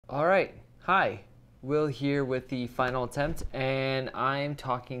All right, hi. Will here with the final attempt, and I'm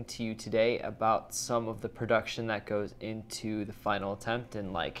talking to you today about some of the production that goes into the final attempt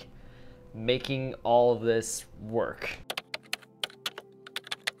and like making all of this work.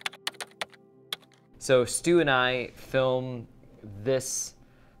 So Stu and I film this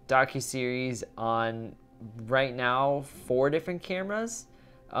docuseries on right now 4 different cameras.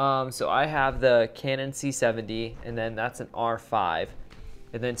 So I have the Canon C70, and then that's an R5.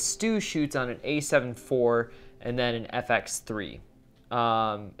 And then Stu shoots on an A7 IV and then an FX3,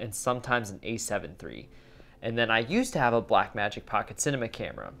 and sometimes an A7 III. And then I used to have a Blackmagic Pocket Cinema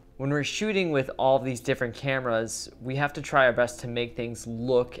camera. When we're shooting with all of these different cameras, we have to try our best to make things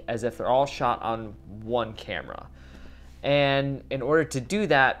look as if they're all shot on one camera. And in order to do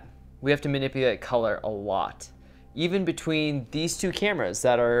that, we have to manipulate color a lot. Even between these 2 cameras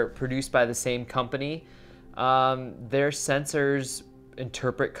that are produced by the same company, their sensors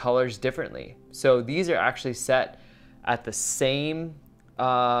interpret colors differently. So these are actually set at the same, they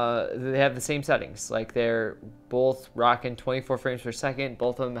have the same settings. Like they're both rocking 24 frames per second.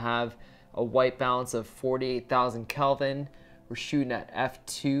 Both of them have a white balance of 48,000 Kelvin. We're shooting at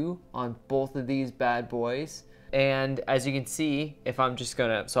f2 on both of these bad boys. And as you can see, if I'm just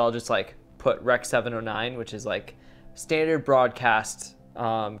gonna, so I'll just like put Rec 709, which is like standard broadcast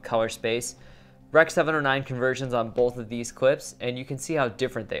color space. Rec 709 conversions on both of these clips, and you can see how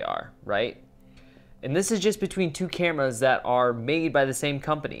different they are, right? And this is just between 2 cameras that are made by the same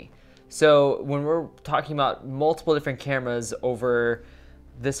company. So when we're talking about multiple different cameras over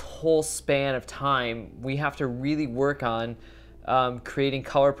this whole span of time, we have to really work on creating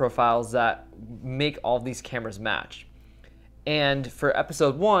color profiles that make all of these cameras match. And for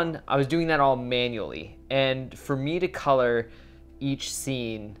episode 1, I was doing that all manually. And for me to color each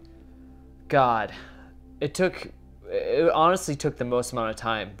scene, God, it honestly took the most amount of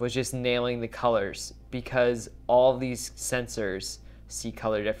time, was just nailing the colors, because all of these sensors see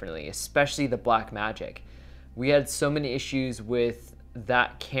color differently, especially the Blackmagic. We had so many issues with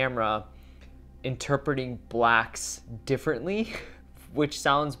that camera interpreting blacks differently, which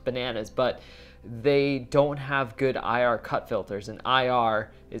sounds bananas, but they don't have good IR cut filters, and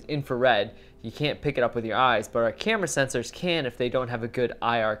IR is infrared. You can't pick it up with your eyes, but our camera sensors can if they don't have a good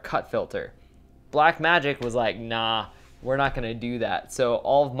IR cut filter. Blackmagic was like, nah, we're not gonna do that. So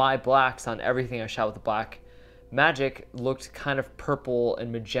all of my blacks on everything I shot with the Blackmagic looked kind of purple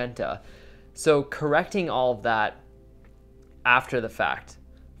and magenta. So correcting all of that after the fact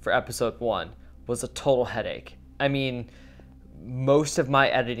for episode 1 was a total headache. I mean, most of my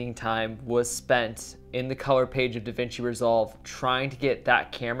editing time was spent in the color page of DaVinci Resolve trying to get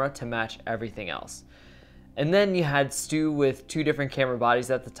that camera to match everything else. And then you had Stu with 2 different camera bodies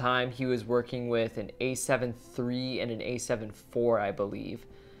at the time. He was working with an A7 III and an A7 IV, I believe.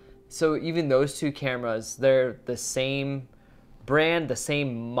 So even those 2 cameras, they're the same brand, the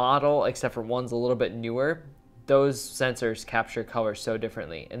same model, except for one's a little bit newer. Those sensors capture color so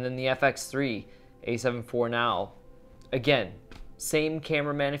differently. And then the FX3, A7 IV now, again, same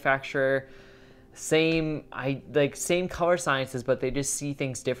camera manufacturer, same color sciences, but they just see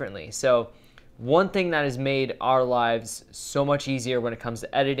things differently. So one thing that has made our lives so much easier when it comes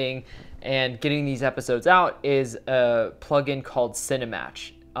to editing and getting these episodes out is a plugin called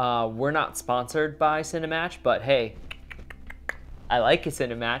Cinematch. We're not sponsored by Cinematch, but hey, I like a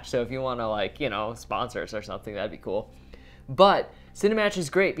Cinematch, so if you want to, like, you know, sponsor us or something, that'd be cool. But Cinematch is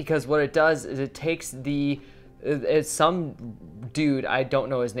great because what it does is it takes it's some dude, I don't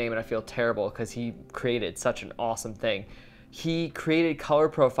know his name and I feel terrible because he created such an awesome thing. He created color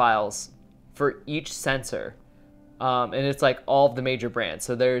profiles for each sensor, and it's like all of the major brands.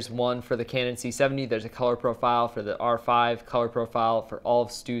 So there's one for the Canon C70, there's a color profile for the R5, color profile for all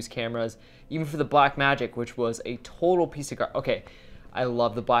of Stu's cameras, even for the Blackmagic, which was a total piece of garbage. Okay, I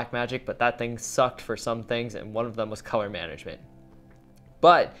love the Blackmagic, but that thing sucked for some things, and one of them was color management.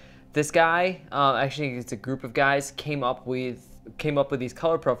 But this guy, actually it's a group of guys, came up with these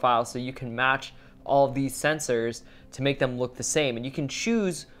color profiles so you can match all of these sensors to make them look the same, and you can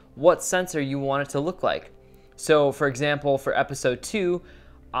choose what sensor you want it to look like. So for example, for episode 2,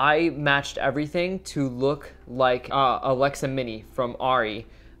 I matched everything to look like Alexa Mini from ARRI,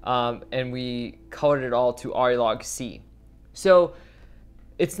 and we colored it all to ARRI Log C. So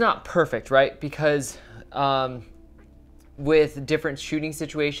it's not perfect, right? Because with different shooting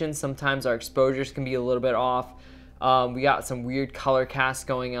situations, sometimes our exposures can be a little bit off. We got some weird color casts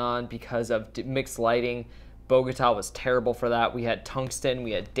going on because of mixed lighting. Bogota was terrible for that. We had tungsten,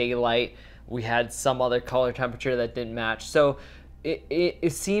 we had daylight, we had some other color temperature that didn't match. So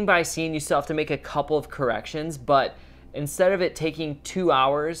it's scene by scene, you still have to make a couple of corrections, but instead of it taking 2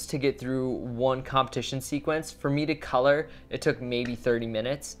 hours to get through one competition sequence, for me to color, it took maybe 30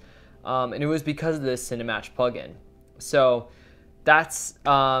 minutes. And it was because of this Cinematch plugin. So that's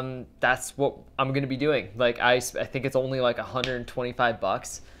what I'm going to be doing. Like I think it's only like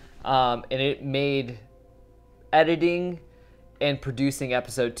 $125. And it made editing and producing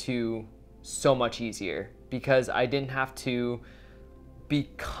episode 2 so much easier because I didn't have to be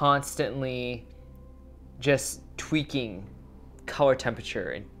constantly just tweaking color temperature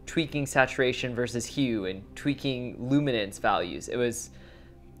and tweaking saturation versus hue and tweaking luminance values.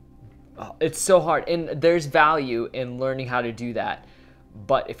 It's so hard, and there's value in learning how to do that.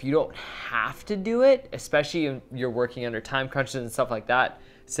 But if you don't have to do it, especially if you're working under time crunches and stuff like that,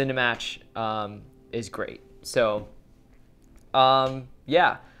 Cinematch is great. So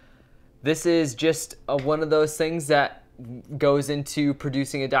yeah, this is just one of those things that goes into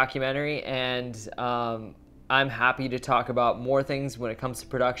producing a documentary, and I'm happy to talk about more things when it comes to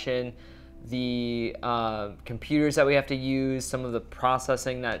production, the computers that we have to use, some of the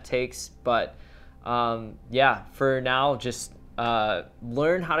processing that it takes. But yeah, for now, just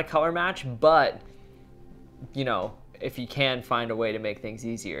learn how to color match. But, you know, if you can find a way to make things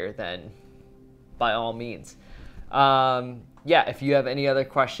easier, then by all means. Yeah, if you have any other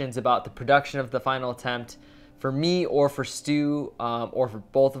questions about the production of the final attempt, for me or for Stu or for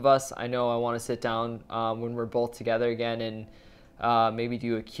both of us, I know I want to sit down when we're both together again and maybe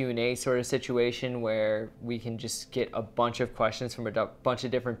do a Q&A sort of situation where we can just get a bunch of questions from a bunch of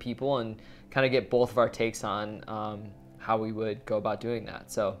different people and kind of get both of our takes on how we would go about doing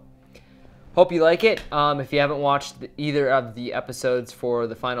that. So hope you like it. If you haven't watched either of the episodes for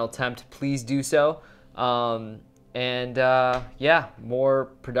the final attempt, please do so. Yeah, more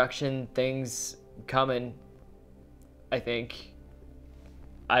production things coming, I think.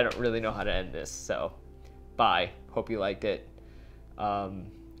 I don't really know how to end this, so bye. Hope you liked it.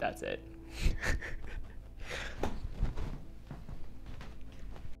 That's it.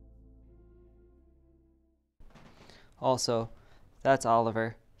 Also, that's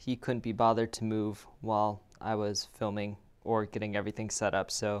Oliver. He couldn't be bothered to move while I was filming or getting everything set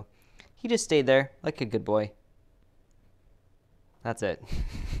up, so he just stayed there like a good boy. That's it.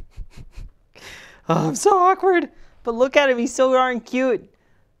 Oh, I'm so awkward. But look at him. He's so darn cute.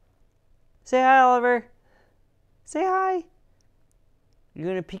 Say hi, Oliver. Say hi. You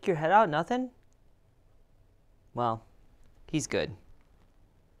gonna peek your head out? Nothing? Well, he's good.